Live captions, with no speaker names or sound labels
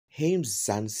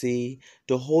Zansi,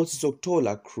 the whole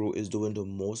Sizok'thola crew is doing the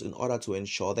most in order to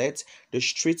ensure that the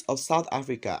streets of South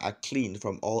Africa are clean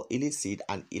from all illicit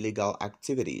and illegal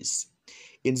activities.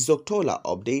 In Sizok'thola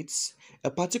updates, a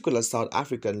particular South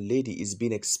African lady is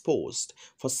being exposed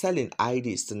for selling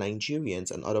IDs to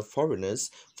Nigerians and other foreigners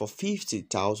for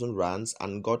 50,000 rands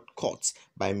and got caught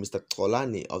by Mr.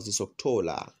 Xolani of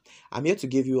Sizok'thola. I'm here to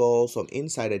give you all some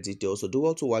insider details, so do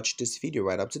well to watch this video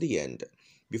right up to the end.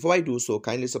 Before I do so,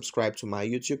 kindly subscribe to my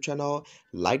YouTube channel,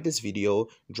 like this video,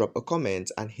 drop a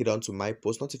comment and hit on to my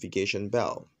post notification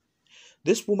bell.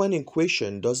 This woman in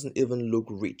question doesn't even look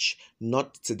rich,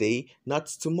 not today, not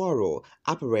tomorrow.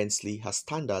 Apparently, her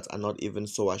standards are not even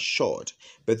so assured.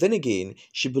 But then again,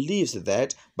 she believes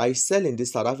that by selling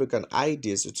these South African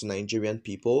IDs to Nigerian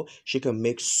people, she can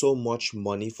make so much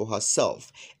money for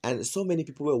herself. And so many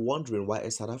people were wondering why a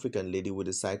South African lady would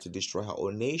decide to destroy her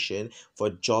own nation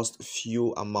for just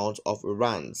few amounts of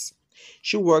rands.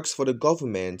 She works for the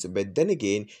government, but then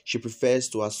again, she prefers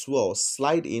to as well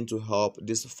slide in to help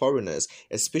these foreigners,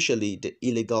 especially the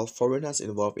illegal foreigners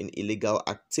involved in illegal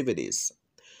activities.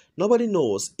 Nobody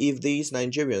knows if these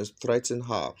Nigerians threaten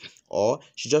her or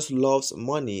she just loves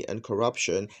money and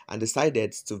corruption and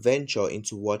decided to venture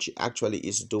into what she actually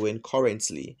is doing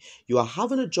currently. You are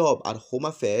having a job at Home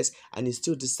Affairs and you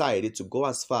still decided to go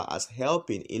as far as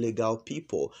helping illegal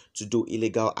people to do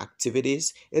illegal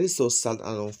activities. It is so sad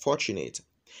and unfortunate.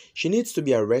 She needs to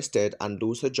be arrested and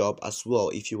lose her job as well,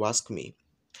 if you ask me.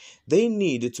 They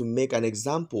need to make an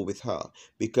example with her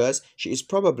because she is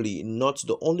probably not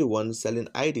the only one selling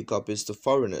ID copies to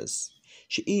foreigners.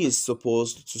 She is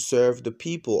supposed to serve the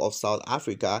people of South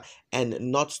Africa and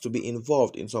not to be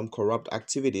involved in some corrupt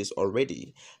activities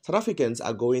already. South Africans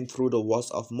are going through the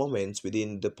worst of moments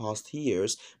within the past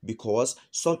years because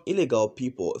some illegal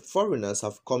people, foreigners,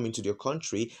 have come into their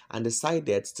country and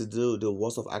decided to do the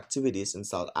worst of activities in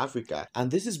South Africa. And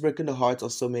this is breaking the hearts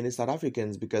of so many South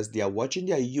Africans because they are watching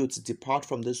their youth depart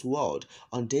from this world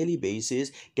on daily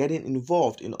basis, getting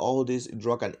involved in all these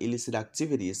drug and illicit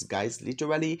activities. Guys,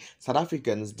 literally, South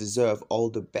Africans deserve all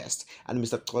the best, and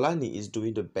Mr. Xolani is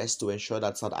doing the best to ensure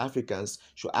that South Africans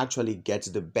should actually get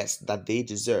the best that they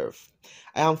deserve.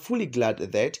 I am fully glad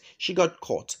that she got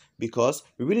caught because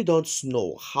we really don't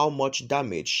know how much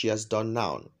damage she has done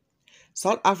now.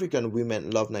 South African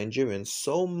women love Nigerians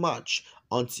so much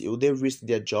until they risk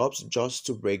their jobs just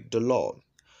to break the law.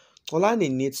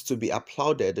 Xolani needs to be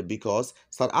applauded because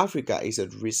South Africa is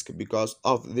at risk because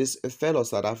of these fellow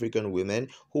South African women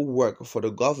who work for the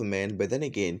government but then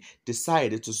again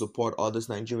decided to support all these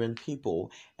Nigerian people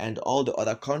and all the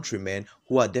other countrymen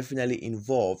who are definitely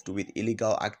involved with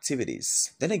illegal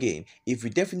activities. Then again, if we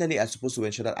definitely are supposed to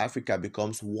ensure that Africa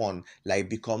becomes one, like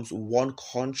becomes one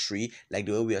country, like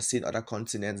the way we are seeing other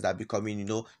continents that are becoming,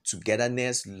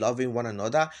 togetherness, loving one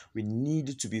another, we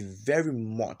need to be very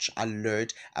much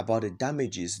alert about the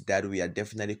damages that we are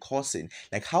definitely causing.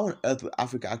 Like, how on earth will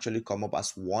Africa actually come up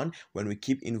as one when we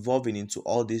keep involving into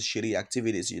all these shitty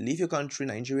activities? You leave your country,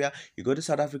 Nigeria, you go to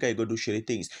South Africa, you go do shitty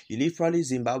things. You leave probably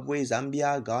Zimbabwe,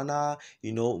 Zambia, Ghana,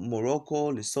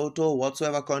 Morocco, Lesotho,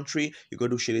 whatsoever country, you go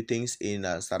do shitty things in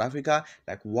South Africa.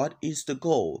 Like, what is the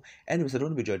goal? Anyways, I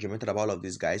don't want to be judgmental about all of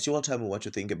these guys. You all tell me what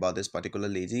you think about this particular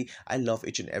lady. I love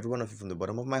each and every one of you from the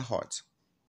bottom of my heart.